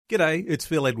G'day, it's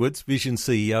Phil Edwards, Vision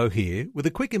CEO here, with a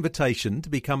quick invitation to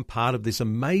become part of this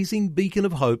amazing beacon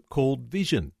of hope called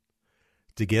Vision.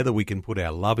 Together we can put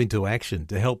our love into action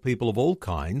to help people of all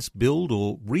kinds build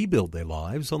or rebuild their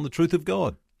lives on the truth of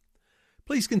God.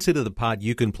 Please consider the part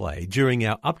you can play during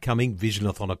our upcoming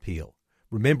Visionathon appeal,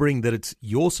 remembering that it's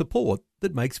your support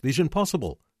that makes Vision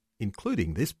possible,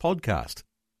 including this podcast.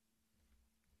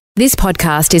 This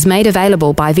podcast is made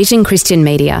available by Vision Christian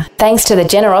Media, thanks to the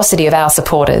generosity of our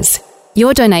supporters.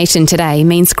 Your donation today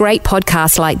means great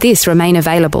podcasts like this remain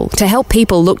available to help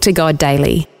people look to God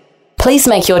daily. Please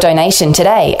make your donation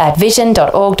today at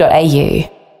vision.org.au.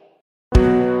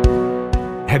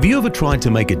 Have you ever tried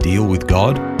to make a deal with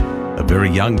God? A very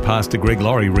young Pastor Greg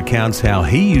Laurie recounts how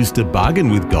he used to bargain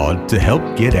with God to help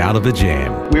get out of a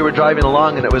jam. We were driving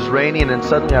along and it was raining and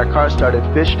suddenly our car started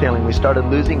fishtailing. We started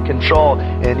losing control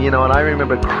and I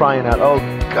remember crying out, "Oh,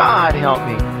 God, help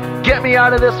me. Get me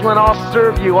out of this one. I'll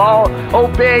serve you. I'll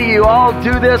obey you. I'll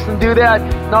do this and do that."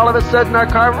 And all of a sudden our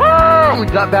car, we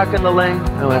got back in the lane.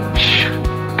 I went, phew.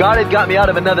 God had got me out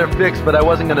of another fix, but I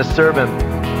wasn't going to serve him.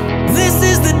 This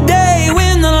is the day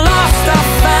when the lost are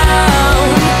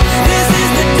found. This is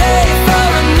the day for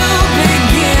a new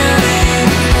beginning.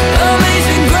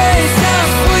 Amazing grace, how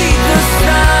sweet the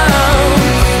sound.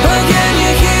 Again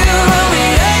you hear all the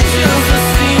angels are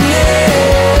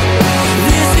singing.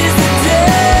 This is the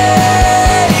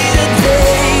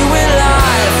day when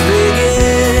life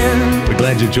begins. We're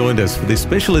glad you joined us for this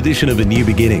special edition of A New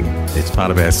Beginning. It's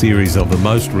part of our series of the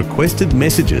most requested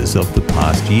messages of the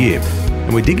past year.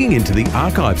 And we're digging into the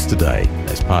archives today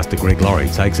as Pastor Greg Laurie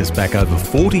takes us back over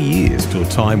 40 years to a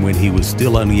time when he was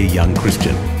still only a young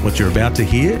Christian. What you're about to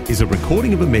hear is a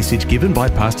recording of a message given by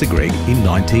Pastor Greg in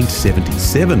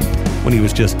 1977 when he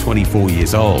was just 24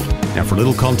 years old. Now for a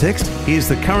little context, here's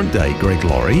the current day Greg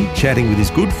Laurie chatting with his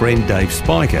good friend Dave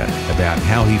Spiker about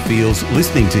how he feels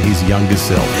listening to his younger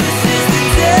self. This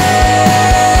is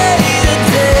the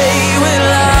day when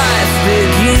life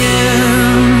begins.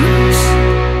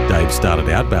 Dave started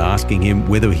out by asking him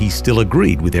whether he still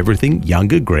agreed with everything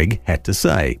younger Greg had to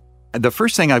say. The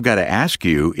first thing I've got to ask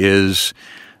you is,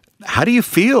 how do you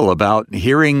feel about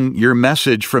hearing your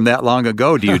message from that long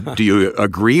ago? Do you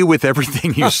agree with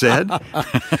everything you said?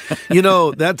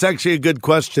 That's actually a good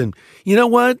question. You know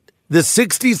what? The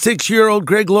 66-year-old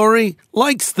Greg Laurie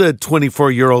likes the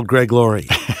 24-year-old Greg Laurie.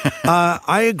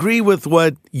 I agree with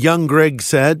what young Greg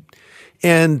said.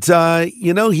 And,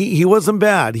 he wasn't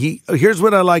bad. Here's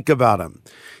what I like about him.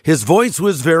 His voice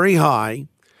was very high.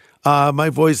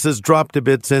 My voice has dropped a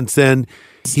bit since then.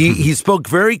 He spoke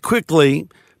very quickly,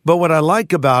 but what I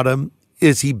like about him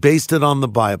is he based it on the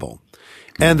Bible.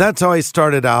 And that's how I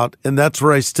started out, and that's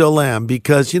where I still am,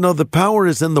 because, the power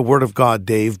is in the Word of God,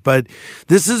 Dave. But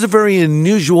this is a very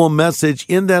unusual message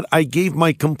in that I gave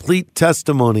my complete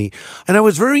testimony. And I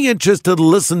was very interested to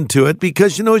listen to it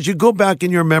because, as you go back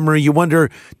in your memory, you wonder,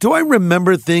 do I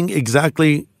remember things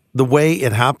exactly the way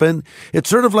it happened? It's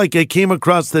sort of like I came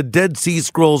across the Dead Sea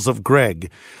Scrolls of Greg.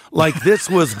 Like this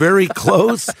was very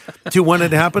close to when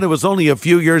it happened. It was only a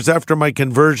few years after my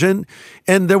conversion.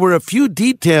 And there were a few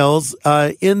details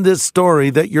in this story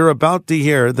that you're about to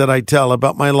hear that I tell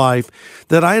about my life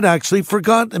that I had actually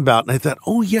forgotten about. And I thought,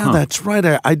 that's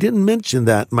right. I didn't mention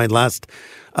that in my last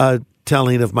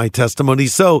telling of my testimony.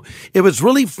 So it was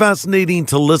really fascinating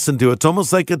to listen to. It's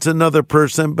almost like it's another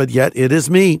person, but yet it is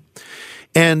me.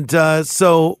 And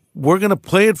so we're going to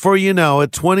play it for you now, a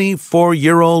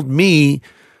 24-year-old me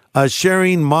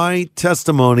sharing my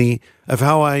testimony of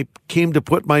how I came to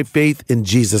put my faith in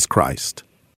Jesus Christ.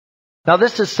 Now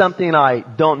this is something I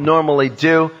don't normally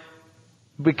do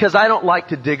because I don't like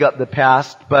to dig up the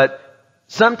past, but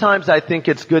sometimes I think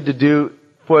it's good to do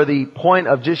for the point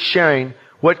of just sharing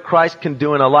what Christ can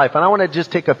do in a life. And I want to just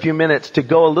take a few minutes to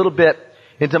go a little bit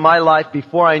into my life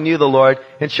before I knew the Lord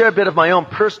and share a bit of my own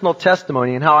personal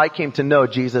testimony and how I came to know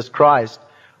Jesus Christ.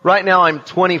 Right now I'm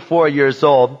 24 years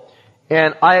old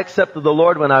and I accepted the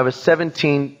Lord when I was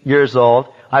 17 years old.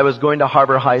 I was going to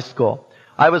Harbor High School.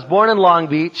 I was born in Long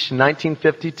Beach in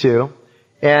 1952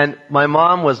 and my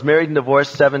mom was married and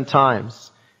divorced 7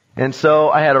 times. And so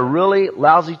I had a really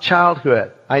lousy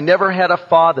childhood. I never had a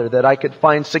father that I could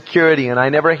find security in. I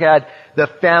never had the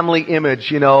family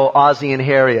image, Ozzie and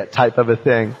Harriet type of a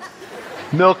thing.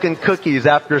 Milk and cookies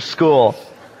after school.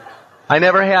 I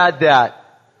never had that.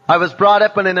 I was brought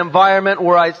up in an environment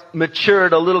where I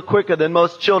matured a little quicker than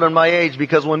most children my age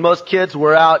because when most kids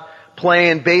were out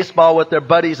playing baseball with their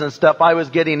buddies and stuff, I was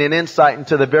getting an insight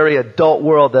into the very adult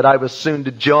world that I was soon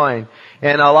to join.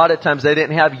 And a lot of times I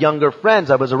didn't have younger friends.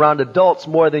 I was around adults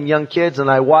more than young kids, and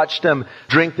I watched them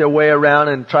drink their way around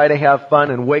and try to have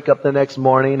fun and wake up the next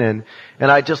morning.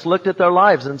 And I just looked at their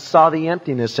lives and saw the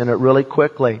emptiness in it really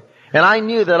quickly. And I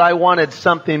knew that I wanted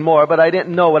something more, but I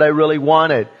didn't know what I really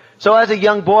wanted. So as a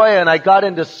young boy, and I got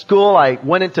into school, I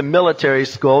went into military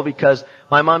school because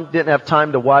my mom didn't have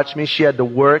time to watch me. She had to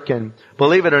work, and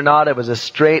believe it or not, I was a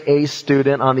straight A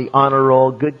student on the honor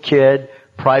roll, good kid,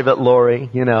 Private Laurie,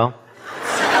 you know.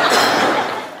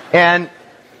 And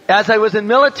as I was in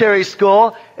military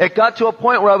school, it got to a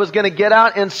point where I was going to get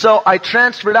out, and so I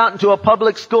transferred out into a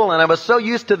public school, and I was so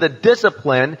used to the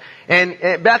discipline.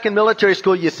 And back in military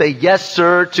school, you say yes,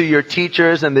 sir, to your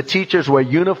teachers, and the teachers wear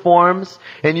uniforms,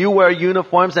 and you wear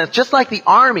uniforms, and it's just like the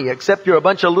army, except you're a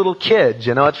bunch of little kids,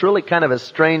 you know. It's really kind of a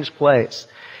strange place.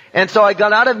 And so I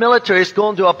got out of military school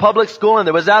into a public school, and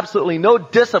there was absolutely no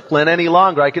discipline any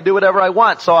longer. I could do whatever I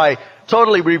want, so I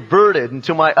totally reverted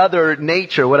into my other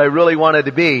nature, what I really wanted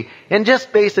to be, and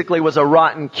just basically was a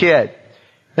rotten kid.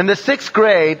 In the 6th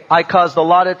grade, I caused a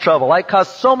lot of trouble. I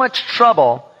caused so much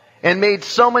trouble and made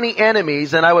so many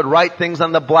enemies, and I would write things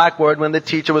on the blackboard when the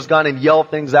teacher was gone and yell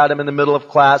things at him in the middle of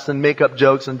class and make up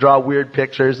jokes and draw weird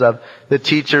pictures of the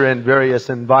teacher in various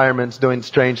environments doing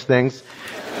strange things.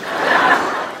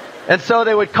 And so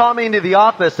they would call me into the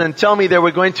office and tell me they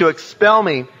were going to expel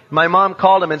me. My mom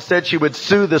called them and said she would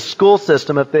sue the school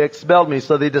system if they expelled me,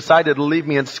 so they decided to leave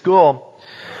me in school.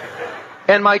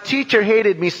 And my teacher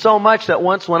hated me so much that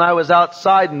once when I was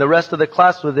outside and the rest of the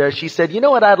class was there, she said, you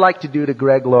know what I'd like to do to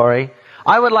Greg Laurie?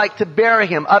 I would like to bury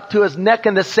him up to his neck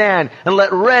in the sand and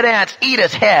let red ants eat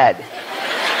his head.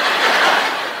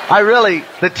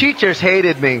 The teachers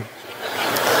hated me.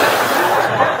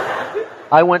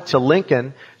 I went to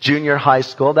Lincoln Junior High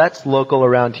School. That's local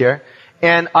around here.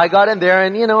 And I got in there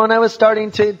and, and I was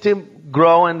starting to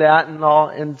grow in that and all,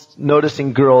 and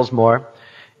noticing girls more.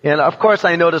 And of course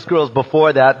I noticed girls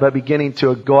before that, but beginning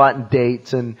to go out on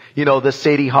dates and, the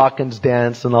Sadie Hawkins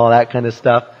dance and all that kind of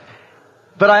stuff.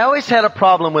 But I always had a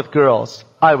problem with girls.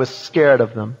 I was scared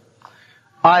of them.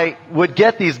 I would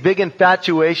get these big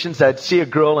infatuations. I'd see a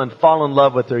girl and fall in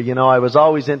love with her. I was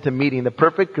always into meeting the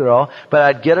perfect girl, but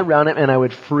I'd get around it and I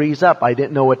would freeze up. I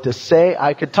didn't know what to say.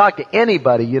 I could talk to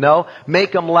anybody,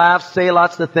 make them laugh, say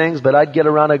lots of things, but I'd get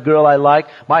around a girl I liked.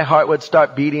 My heart would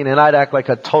start beating and I'd act like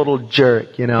a total jerk,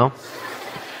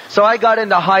 So I got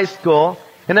into high school,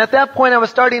 and at that point I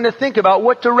was starting to think about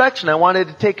what direction I wanted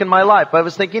to take in my life. I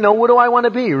was thinking, what do I want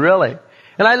to be, really?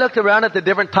 And I looked around at the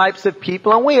different types of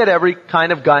people, and we had every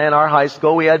kind of guy in our high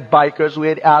school. We had bikers, we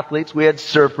had athletes, we had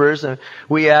surfers, and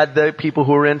we had the people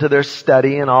who were into their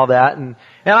study and all that. And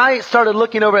I started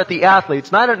looking over at the athletes,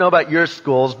 and I don't know about your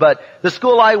schools, but the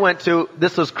school I went to,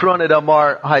 this was Corona del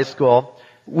Mar High School.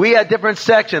 We had different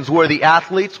sections where the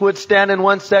athletes would stand in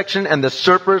one section and the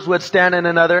surfers would stand in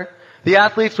another. The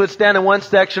athletes would stand in one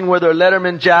section where their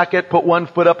Letterman jacket, put one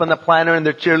foot up on the planter, and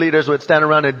their cheerleaders would stand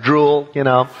around and drool,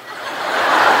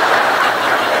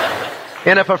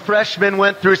 And if a freshman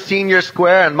went through senior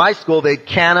square in my school, they'd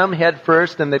can him head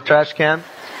first in the trash can.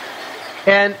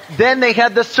 And then they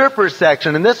had the surfers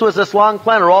section, and this was this long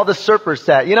planter, all the surfers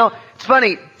sat. It's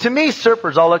funny, to me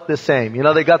surfers all look the same.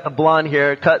 They got the blonde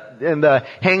hair, cut in the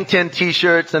hang ten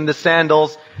t-shirts and the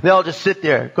sandals. They all just sit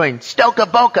there going, Stoka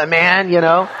Boka, man,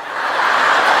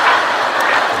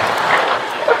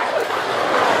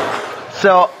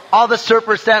 So all the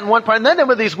surfers sat in one part, and then there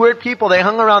were these weird people. They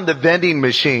hung around the vending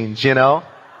machines, I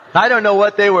don't know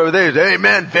what they were. They were, hey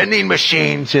man, vending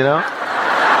machines,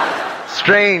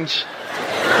 Strange.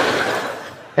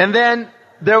 And then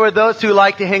there were those who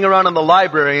liked to hang around in the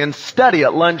library and study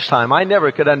at lunchtime. I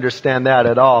never could understand that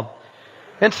at all.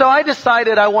 And so I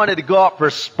decided I wanted to go out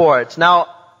for sports. Now,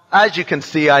 as you can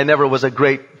see, I never was a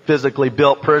great physically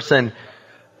built person,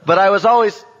 but I was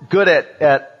always good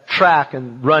at track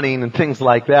and running and things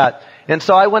like that. And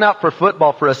so I went out for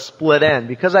football for a split end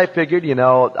because I figured,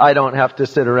 I don't have to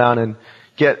sit around and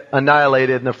get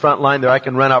annihilated in the front line there. I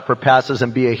can run out for passes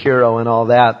and be a hero and all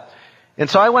that. And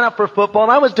so I went out for football,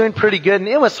 and I was doing pretty good, and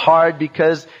it was hard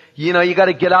because, you got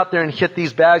to get out there and hit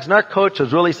these bags. And our coach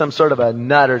was really some sort of a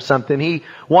nut or something. He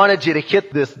wanted you to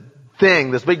hit this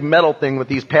thing, this big metal thing with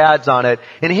these pads on it,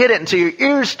 and hit it until your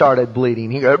ears started bleeding.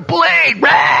 He goes, bleed,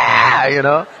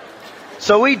 rah,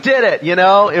 So we did it,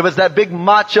 It was that big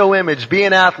macho image, be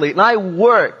an athlete. And I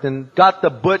worked and got the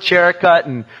butch haircut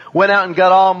and went out and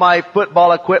got all my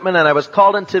football equipment, and I was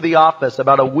called into the office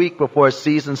about a week before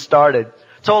season started.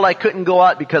 Told I couldn't go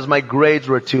out because my grades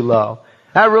were too low.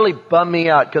 That really bummed me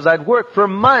out because I'd worked for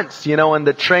months, in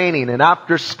the training and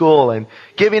after school and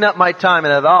giving up my time.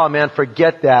 And I thought, oh man,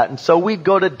 forget that. And so we'd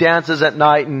go to dances at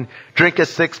night and drink a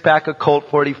 6-pack of Colt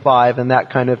 45 and that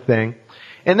kind of thing.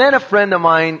 And then a friend of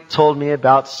mine told me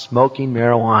about smoking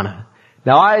marijuana.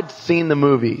 Now I'd seen the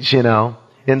movies,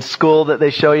 in school that they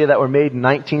show you that were made in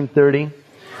 1930.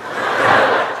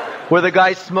 Where the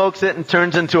guy smokes it and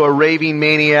turns into a raving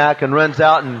maniac and runs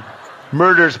out and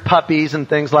murders puppies and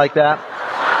things like that.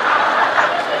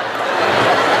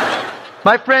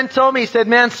 My friend told me, he said,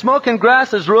 man, smoking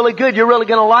grass is really good. You're really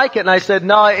going to like it. And I said,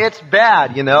 no, it's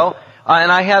bad, and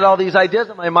I had all these ideas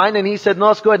in my mind. And he said, no,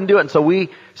 let's go ahead and do it. And so we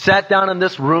sat down in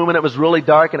this room and it was really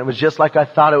dark and it was just like I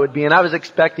thought it would be. And I was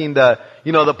expecting the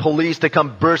police to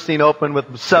come bursting open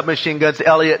with submachine guns,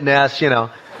 Elliot Ness,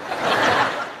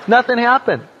 Nothing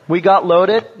happened. We got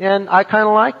loaded and I kind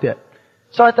of liked it.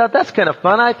 So I thought, that's kind of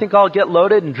fun. I think I'll get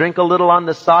loaded and drink a little on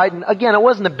the side. And again, it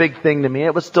wasn't a big thing to me.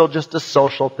 It was still just a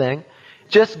social thing.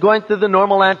 Just going through the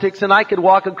normal antics, and I could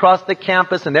walk across the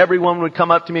campus and everyone would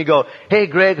come up to me and go, hey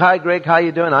Greg, hi Greg, how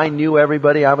you doing? I knew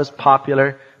everybody. I was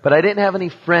popular. But I didn't have any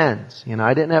friends.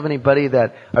 I didn't have anybody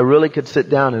that I really could sit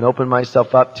down and open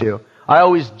myself up to. I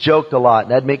always joked a lot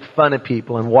and I'd make fun of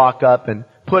people and walk up and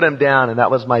put them down, and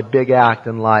that was my big act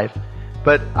in life.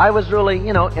 But I was really,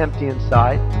 empty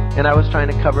inside, and I was trying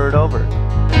to cover it over.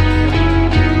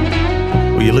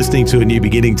 Well, you're listening to A New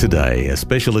Beginning today, a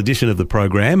special edition of the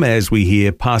program as we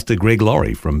hear Pastor Greg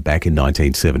Laurie from back in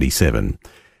 1977.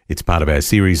 It's part of our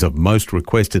series of most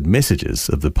requested messages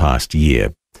of the past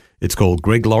year. It's called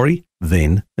Greg Laurie,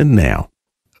 Then and Now.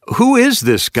 Who is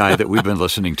this guy that we've been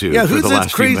listening to yeah, for who's the last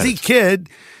this crazy few minutes? kid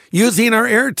using our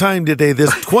airtime today? This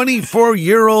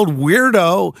 24-year-old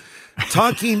weirdo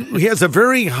talking. He has a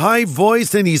very high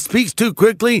voice and he speaks too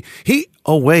quickly.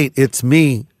 Oh, wait, it's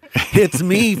me. It's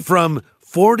me from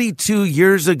 42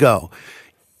 years ago.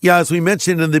 Yeah, as we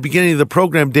mentioned in the beginning of the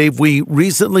program, Dave, we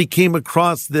recently came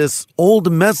across this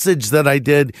old message that I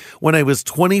did when I was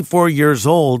 24 years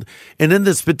old. And in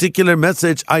this particular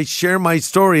message, I share my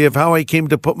story of how I came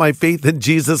to put my faith in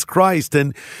Jesus Christ.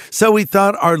 And so we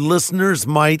thought our listeners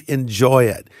might enjoy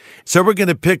it. So we're going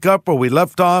to pick up where we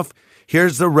left off.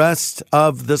 Here's the rest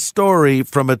of the story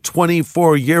from a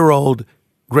 24-year-old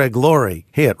Greg Laurie.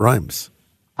 Hey, it rhymes.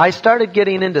 I started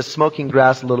getting into smoking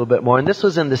grass a little bit more, and this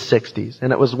was in the 60s,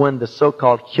 and it was when the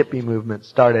so-called hippie movement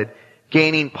started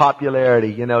gaining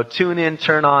popularity. Tune in,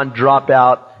 turn on, drop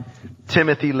out,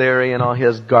 Timothy Leary and all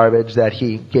his garbage that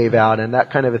he gave out and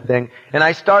that kind of a thing. And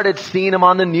I started seeing him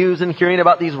on the news and hearing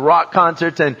about these rock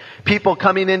concerts and people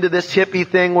coming into this hippie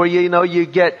thing where, you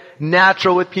get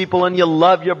natural with people and you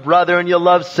love your brother and you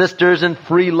love sisters and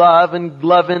free love and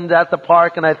loving at the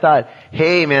park. And I thought,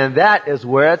 hey man, that is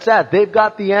where it's at. They've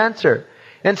got the answer.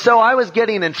 And so I was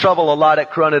getting in trouble a lot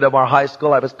at Corona Del Mar High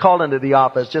School. I was called into the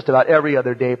office just about every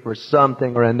other day for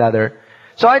something or another.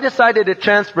 So I decided to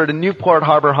transfer to Newport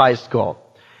Harbor High School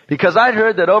because I'd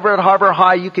heard that over at Harbor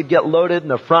High you could get loaded in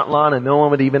the front lawn and no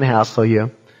one would even hassle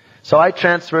you. So I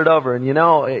transferred over and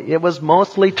it was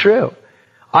mostly true.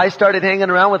 I started hanging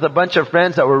around with a bunch of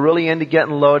friends that were really into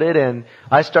getting loaded, and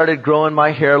I started growing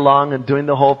my hair long and doing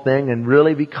the whole thing and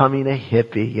really becoming a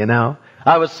hippie,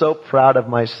 I was so proud of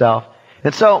myself.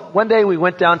 And so one day we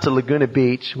went down to Laguna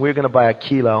Beach. We were going to buy a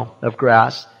kilo of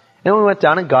grass. And we went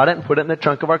down and got it and put it in the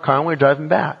trunk of our car and we were driving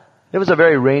back. It was a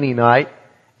very rainy night.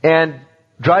 And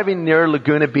driving near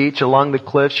Laguna Beach along the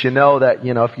cliffs, you know that,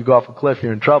 if you go off a cliff,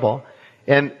 you're in trouble.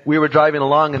 And we were driving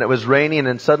along and it was raining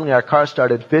and suddenly our car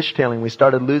started fishtailing. We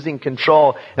started losing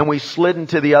control and we slid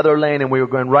into the other lane and we were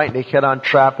going right into head-on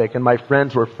traffic and my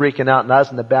friends were freaking out and I was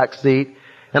in the back seat.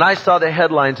 And I saw the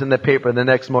headlines in the paper the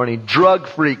next morning, drug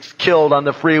freaks killed on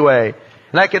the freeway.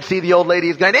 And I could see the old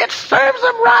ladies going, it serves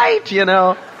them right,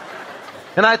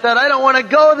 And I thought, I don't want to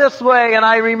go this way. And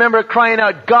I remember crying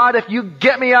out, God, if you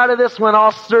get me out of this one,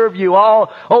 I'll serve you.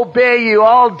 I'll obey you.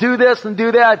 I'll do this and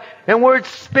do that. And we're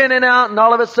spinning out. And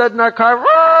all of a sudden our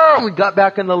car, we got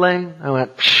back in the lane. I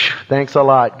went, thanks a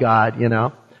lot, God,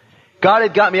 God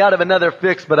had got me out of another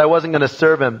fix, but I wasn't going to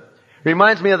serve him.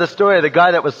 Reminds me of the story of the guy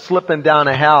that was slipping down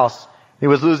a house. He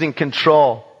was losing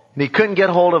control. And he couldn't get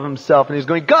hold of himself. And he was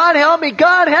going, God help me,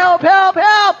 God help, help,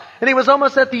 help. And he was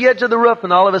almost at the edge of the roof.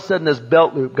 And all of a sudden his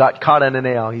belt loop got caught on a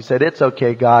nail. He said, it's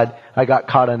okay, God. I got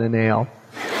caught on a nail.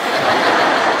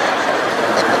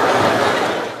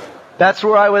 That's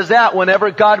where I was at.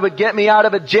 Whenever God would get me out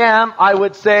of a jam, I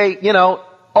would say,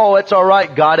 oh, it's all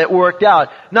right, God, it worked out.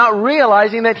 Not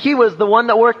realizing that he was the one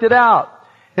that worked it out.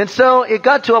 And so it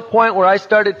got to a point where I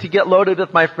started to get loaded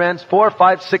with my friends 4,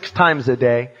 5, 6 times a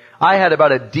day. I had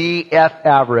about a DF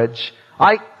average.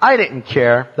 I didn't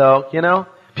care, though, you know.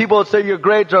 People would say, your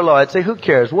grades are low. I'd say, who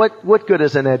cares? What good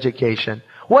is an education?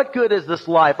 What good is this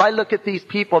life? I look at these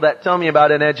people that tell me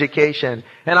about an education,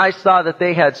 and I saw that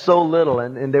they had so little,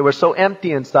 and they were so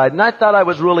empty inside, and I thought I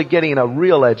was really getting a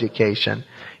real education.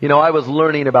 You know, I was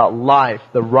learning about life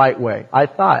the right way, I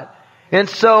thought. And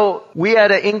so we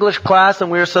had an English class, and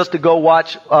we were supposed to go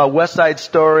watch West Side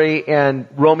Story and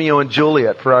Romeo and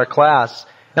Juliet for our class.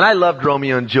 And I loved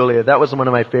Romeo and Juliet. That was one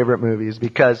of my favorite movies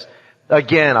because,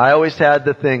 again, I always had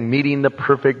the thing, meeting the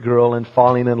perfect girl and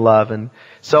falling in love. And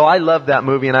so I loved that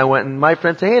movie, and I went, and my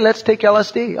friend said, hey, let's take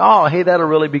LSD. Oh, hey, that'll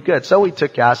really be good. So we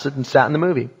took acid and sat in the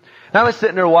movie. And I was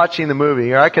sitting there watching the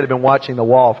movie, or I could have been watching the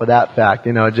wall for that fact,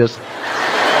 you know, just...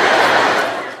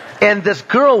 And this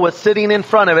girl was sitting in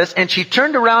front of us, and she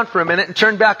turned around for a minute and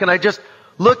turned back, and I just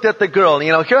looked at the girl.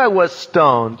 You know, here I was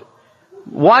stoned,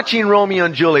 watching Romeo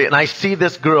and Juliet, and I see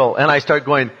this girl, and I start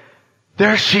going,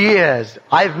 there she is.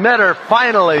 I've met her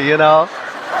finally, you know.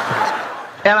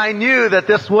 And I knew that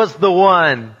this was the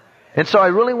one. And so I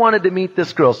really wanted to meet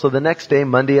this girl. So the next day,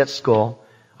 Monday at school,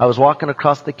 I was walking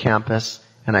across the campus,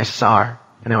 and I saw her.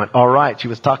 And I went, all right. She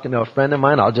was talking to a friend of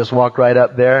mine. I'll just walk right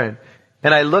up there.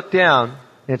 And I looked down,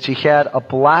 and she had a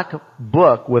black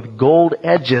book with gold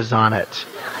edges on it.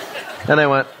 And I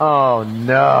went, oh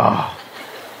no.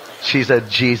 She's a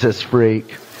Jesus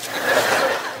freak.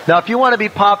 Now, if you want to be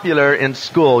popular in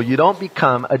school, you don't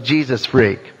become a Jesus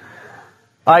freak.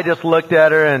 I just looked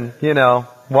at her and, you know,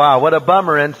 wow, what a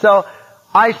bummer. And so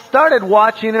I started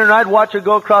watching her, and I'd watch her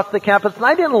go across the campus, and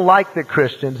I didn't like the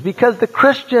Christians because the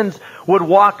Christians would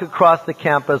walk across the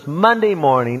campus Monday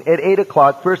morning at 8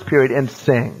 o'clock, first period, and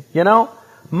sing, you know?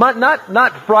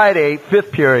 Not Friday,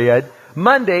 fifth period,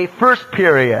 Monday, first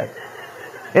period.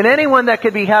 And anyone that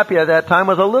could be happy at that time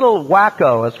was a little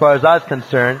wacko as far as I was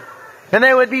concerned. And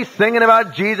they would be singing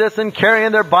about Jesus and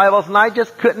carrying their Bibles, and I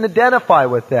just couldn't identify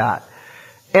with that.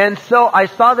 And so I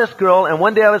saw this girl, and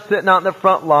one day I was sitting out in the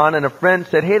front lawn, and a friend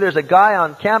said, hey, there's a guy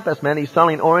on campus, man, he's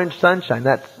selling orange sunshine,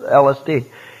 that's LSD.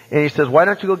 And he says, why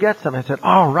don't you go get some? I said,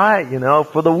 all right, you know,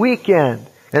 for the weekend.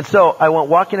 And so I went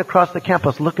walking across the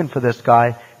campus looking for this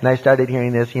guy, and I started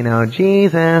hearing this, you know,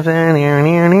 Jesus, and near,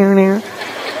 near, near, near.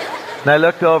 And I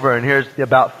looked over, and here's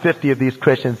about 50 of these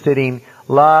Christians sitting,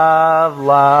 love,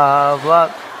 love,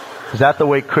 love. Is that the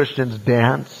way Christians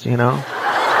dance, you know?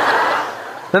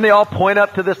 Then they all point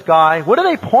up to this guy. What are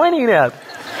they pointing at?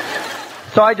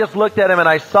 So I just looked at him, and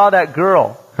I saw that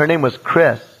girl. Her name was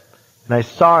Chris. And I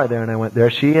saw her there, and I went,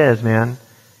 there she is, man.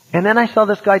 And then I saw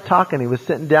this guy talking. He was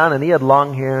sitting down, and he had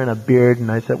long hair and a beard.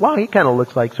 And I said, wow, he kind of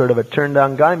looks like sort of a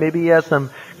turned-down guy. Maybe he has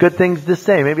some good things to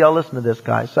say. Maybe I'll listen to this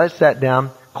guy. So I sat down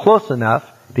close enough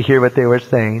to hear what they were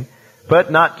saying,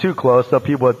 but not too close so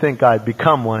people would think I'd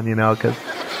become one, you know, because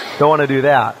don't want to do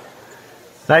that.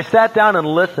 And I sat down and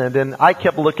listened, and I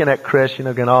kept looking at Chris, you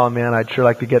know, going, oh, man, I'd sure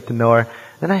like to get to know her.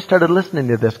 Then I started listening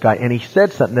to this guy, and he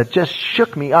said something that just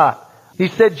shook me up. He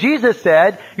said, Jesus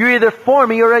said, you're either for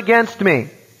me or against me.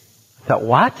 I thought,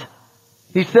 what?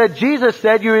 He said, Jesus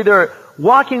said, you're either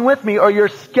walking with me or you're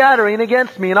scattering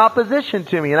against me in opposition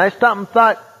to me. And I stopped and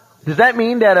thought, does that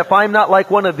mean that if I'm not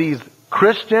like one of these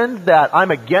Christians that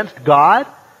I'm against God?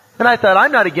 And I thought,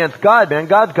 I'm not against God, man.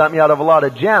 God's got me out of a lot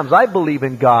of jams. I believe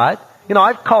in God. You know,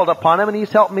 I've called upon Him and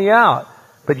He's helped me out.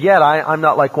 But yet I'm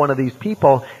not like one of these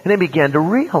people. And I began to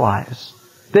realize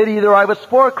that either I was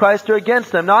for Christ or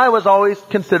against Him. Now, I was always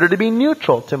considered to be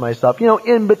neutral to myself, you know,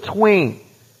 in between.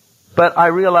 But I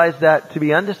realized that to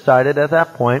be undecided at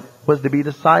that point was to be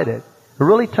decided. It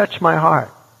really touched my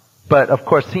heart. But, of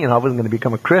course, you know, I wasn't going to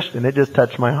become a Christian. It just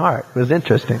touched my heart. It was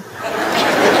interesting.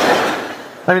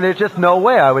 I mean, there's just no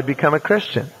way I would become a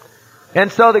Christian.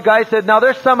 And so the guy said, now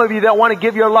there's some of you that want to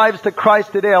give your lives to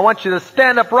Christ today. I want you to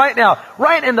stand up right now,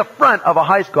 right in the front of a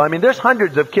high school. I mean, there's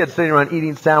hundreds of kids sitting around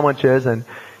eating sandwiches and,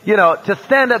 you know, to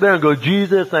stand up there and go,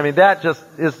 Jesus, I mean, that just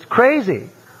is crazy.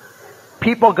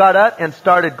 People got up and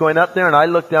started going up there, and I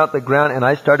looked out at the ground, and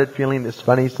I started feeling this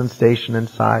funny sensation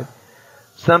inside.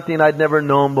 Something I'd never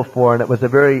known before, and it was a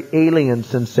very alien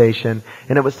sensation,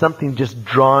 and it was something just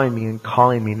drawing me and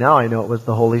calling me. Now I know it was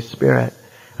the Holy Spirit.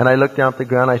 And I looked down at the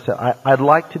ground, I said, I'd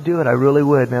like to do it. I really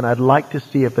would, man. I'd like to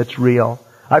see if it's real.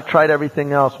 I've tried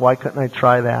everything else. Why couldn't I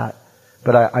try that?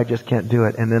 But I just can't do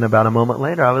it. And then about a moment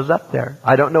later, I was up there.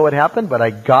 I don't know what happened, but I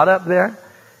got up there,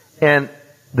 and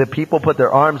the people put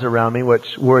their arms around me,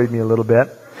 which worried me a little bit.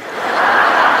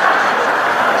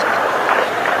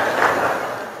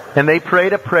 And they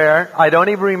prayed a prayer. I don't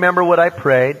even remember what I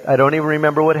prayed. I don't even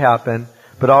remember what happened.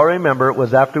 But all I remember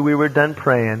was after we were done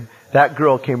praying, that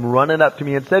girl came running up to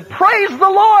me and said, "Praise the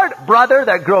Lord, brother."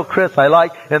 That girl, Chris, I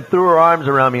like, and threw her arms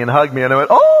around me and hugged me, and I went,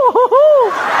 "Oh, hoo, hoo."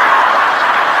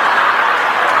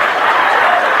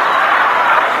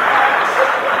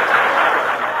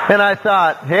 And I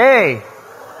thought, hey,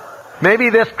 maybe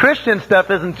this Christian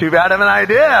stuff isn't too bad of an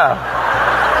idea.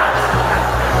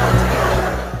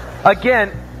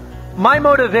 Again, my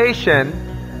motivation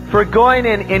for going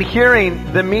in and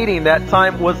hearing the meeting that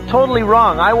time was totally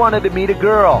wrong. I wanted to meet a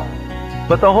girl,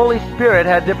 but the Holy Spirit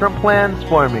had different plans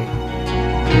for me.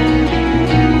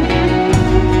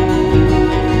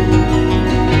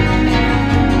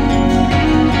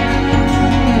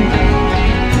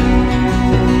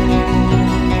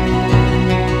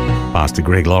 Pastor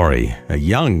Greg Laurie, a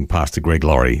young Pastor Greg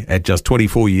Laurie at just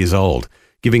 24 years old,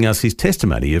 giving us his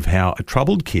testimony of how a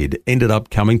troubled kid ended up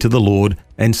coming to the Lord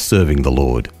and serving the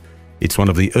Lord. It's one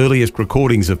of the earliest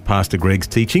recordings of Pastor Greg's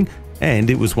teaching, and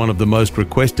it was one of the most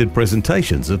requested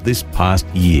presentations of this past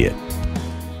year.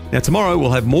 Now tomorrow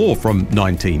we'll have more from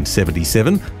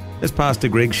 1977 as Pastor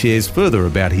Greg shares further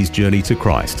about his journey to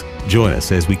Christ. Join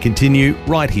us as we continue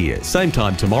right here, same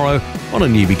time tomorrow on A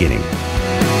New Beginning.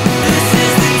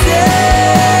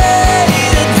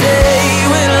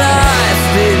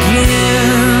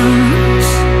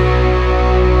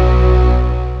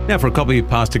 Now for a copy of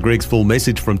Pastor Greg's full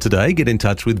message from today, get in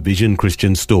touch with Vision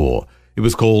Christian Store. It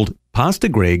was called Pastor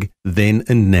Greg Then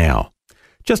and Now.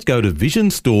 Just go to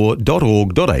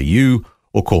visionstore.org.au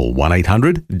or call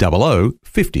 1800 00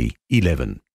 50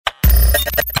 11.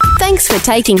 Thanks for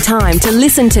taking time to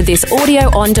listen to this audio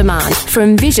on demand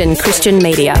from Vision Christian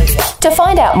Media. To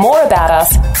find out more about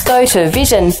us, go to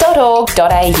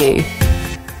vision.org.au.